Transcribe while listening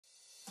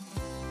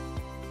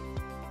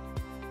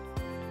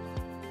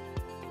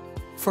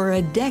For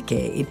a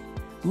decade,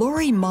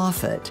 Lori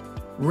Moffett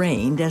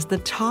reigned as the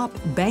top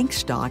bank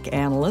stock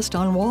analyst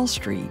on Wall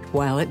Street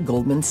while at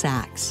Goldman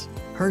Sachs.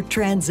 Her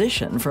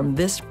transition from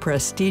this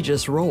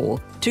prestigious role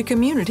to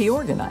community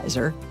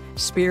organizer,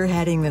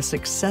 spearheading the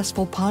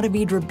successful Ponte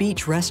Vedra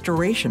Beach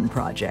restoration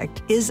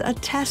project, is a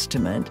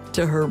testament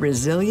to her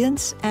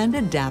resilience and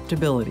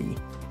adaptability.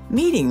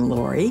 Meeting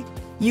Lori,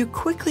 you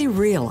quickly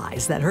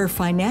realize that her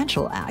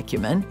financial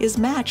acumen is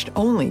matched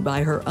only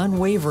by her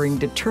unwavering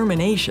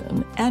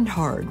determination and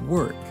hard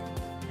work.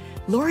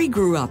 Lori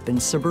grew up in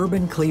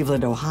suburban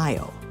Cleveland,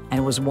 Ohio,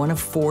 and was one of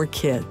 4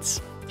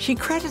 kids. She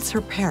credits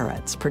her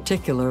parents,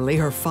 particularly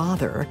her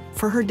father,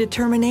 for her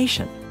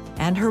determination,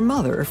 and her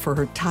mother for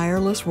her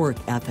tireless work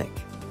ethic.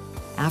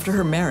 After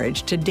her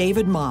marriage to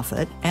David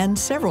Moffett and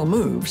several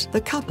moves,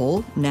 the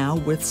couple, now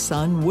with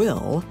son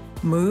Will,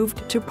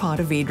 moved to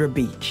Ponte Vedra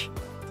Beach.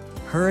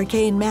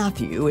 Hurricane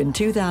Matthew in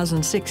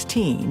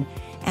 2016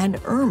 and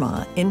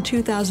Irma in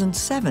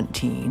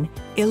 2017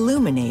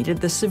 illuminated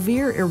the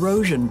severe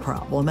erosion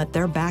problem at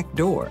their back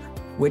door,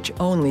 which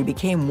only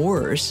became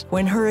worse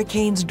when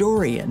Hurricanes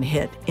Dorian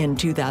hit in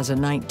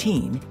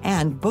 2019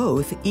 and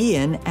both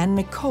Ian and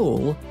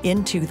Nicole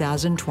in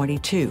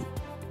 2022.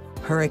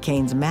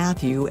 Hurricanes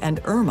Matthew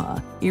and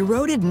Irma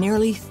eroded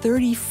nearly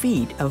 30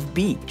 feet of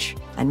beach,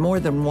 and more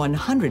than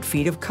 100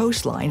 feet of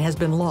coastline has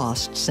been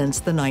lost since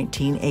the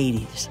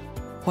 1980s.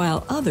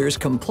 While others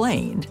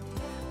complained,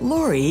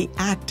 Lori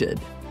acted.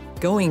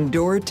 Going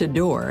door to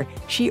door,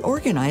 she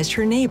organized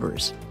her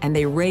neighbors, and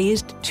they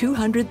raised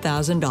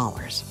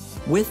 $200,000.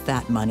 With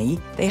that money,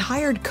 they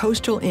hired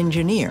coastal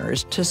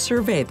engineers to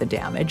survey the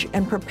damage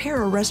and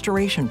prepare a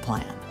restoration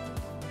plan.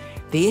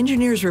 The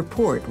engineers'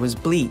 report was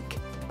bleak.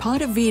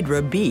 Ponte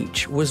Vedra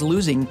Beach was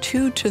losing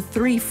 2 to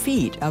 3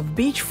 feet of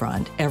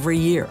beachfront every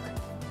year.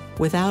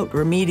 Without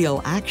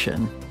remedial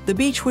action, the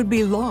beach would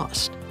be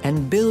lost,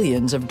 and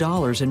billions of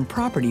dollars in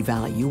property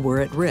value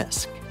were at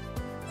risk.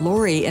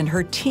 Lori and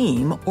her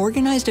team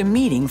organized a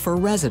meeting for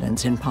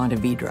residents in Ponte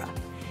Vedra,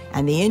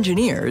 and the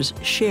engineers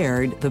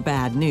shared the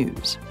bad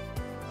news.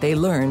 They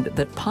learned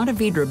that Ponte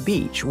Vedra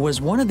Beach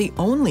was one of the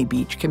only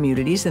beach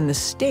communities in the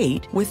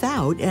state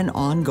without an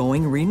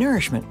ongoing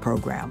renourishment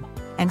program,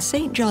 and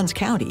St. Johns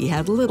County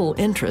had little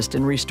interest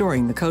in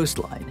restoring the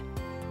coastline.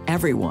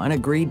 Everyone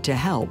agreed to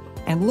help,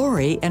 and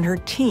Lori and her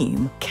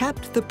team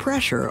kept the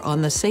pressure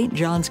on the St.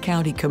 Johns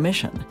County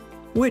Commission,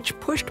 which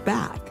pushed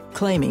back,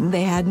 claiming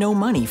they had no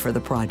money for the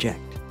project.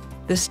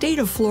 The state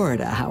of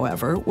Florida,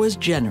 however, was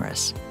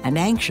generous and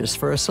anxious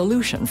for a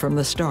solution from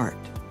the start.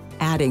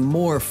 Adding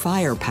more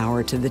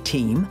firepower to the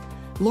team,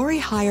 Lori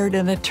hired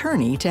an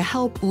attorney to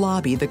help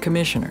lobby the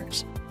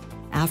commissioners.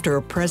 After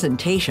a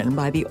presentation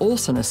by the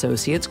Olson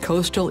Associates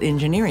coastal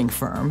engineering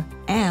firm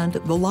and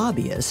the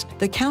lobbyist,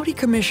 the county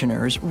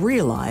commissioners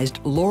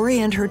realized Lori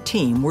and her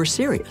team were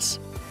serious.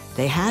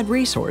 They had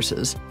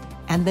resources,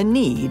 and the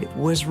need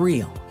was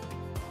real.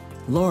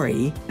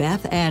 Lori,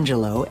 Beth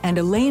Angelo, and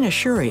Elaine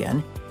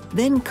Ashurian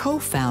then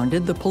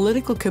co-founded the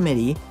political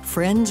committee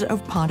Friends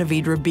of Ponte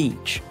Vedra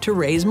Beach to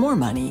raise more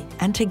money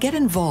and to get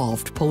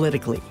involved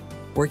politically.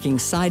 Working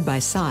side by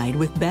side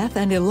with Beth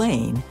and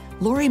Elaine,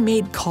 Lori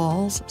made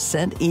calls,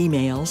 sent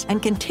emails,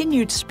 and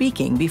continued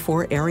speaking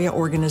before area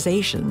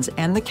organizations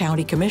and the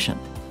county commission.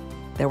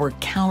 There were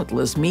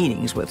countless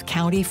meetings with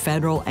county,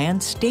 federal,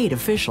 and state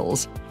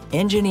officials,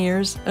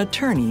 engineers,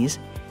 attorneys,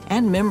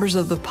 and members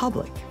of the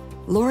public.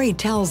 Lori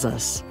tells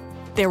us,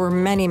 "There were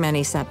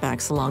many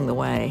setbacks along the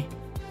way.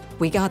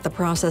 We got the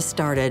process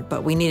started,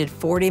 but we needed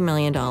 $40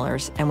 million,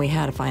 and we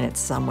had to find it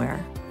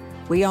somewhere.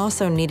 We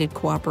also needed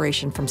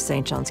cooperation from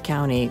St. Johns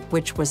County,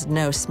 which was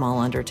no small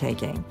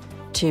undertaking,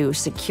 to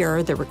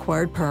secure the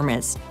required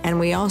permits, and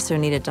we also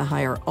needed to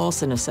hire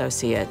Olson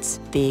Associates,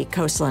 the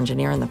coastal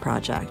engineer in the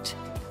project,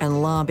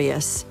 and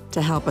lobbyists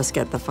to help us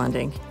get the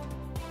funding."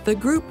 The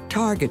group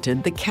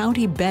targeted the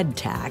county bed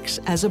tax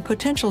as a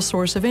potential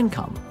source of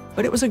income,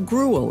 but it was a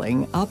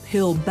grueling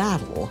uphill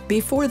battle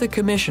before the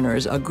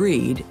commissioners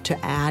agreed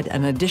to add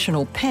an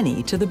additional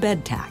penny to the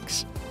bed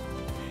tax.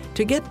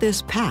 To get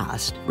this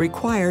passed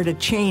required a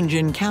change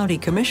in county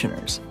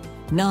commissioners.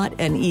 Not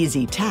an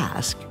easy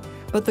task,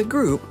 but the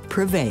group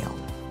prevailed.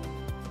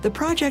 The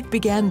project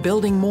began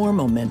building more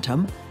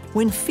momentum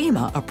when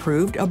FEMA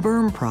approved a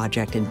berm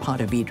project in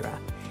Ponte Vedra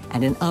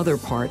and in other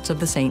parts of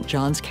the St.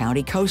 Johns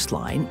County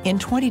coastline in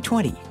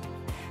 2020,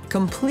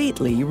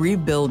 completely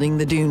rebuilding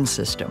the dune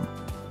system.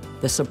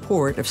 The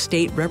support of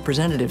State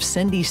Representative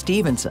Cindy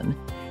Stevenson,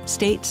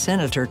 State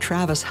Senator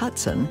Travis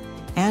Hudson,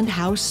 and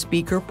House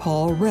Speaker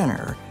Paul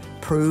Renner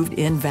proved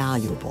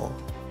invaluable.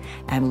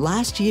 And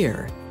last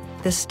year,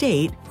 the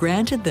state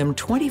granted them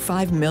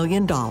 $25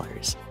 million,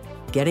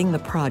 getting the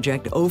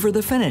project over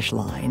the finish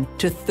line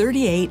to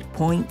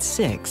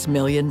 $38.6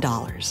 million.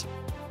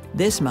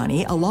 This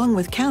money, along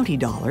with county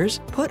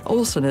dollars, put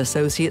Olson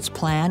Associates'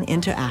 plan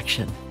into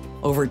action.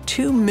 Over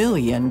 2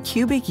 million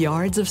cubic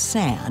yards of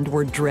sand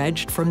were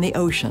dredged from the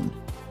ocean,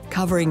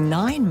 covering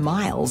 9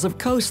 miles of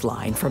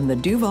coastline from the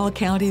Duval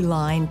County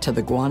line to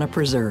the Guana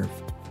Preserve.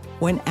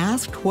 When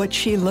asked what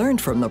she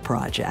learned from the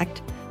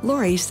project,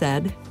 Lori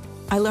said,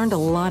 I learned a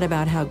lot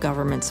about how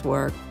governments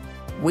work.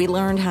 We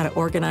learned how to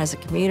organize a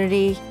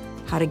community,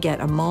 how to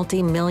get a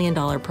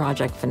multi-million-dollar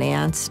project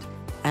financed,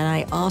 and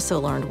I also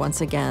learned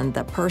once again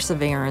that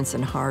perseverance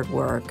and hard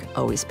work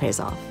always pays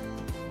off.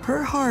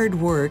 Her hard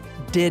work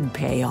did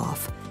pay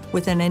off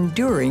with an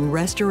enduring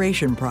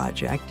restoration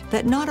project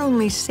that not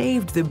only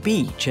saved the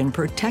beach and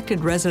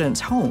protected residents'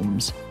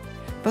 homes,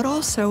 but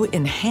also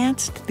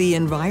enhanced the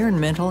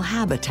environmental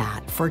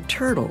habitat for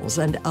turtles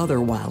and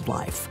other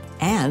wildlife,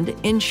 and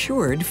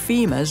ensured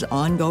FEMA's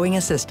ongoing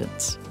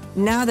assistance.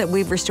 Now that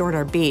we've restored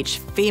our beach,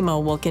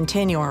 FEMA will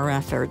continue our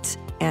efforts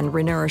and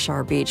renourish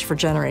our beach for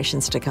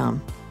generations to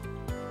come.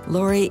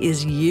 Lori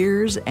is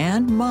years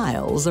and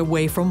miles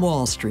away from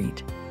Wall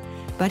Street,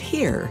 but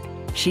here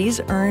she's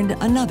earned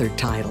another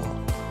title,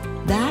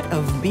 that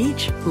of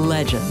Beach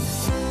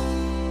Legend.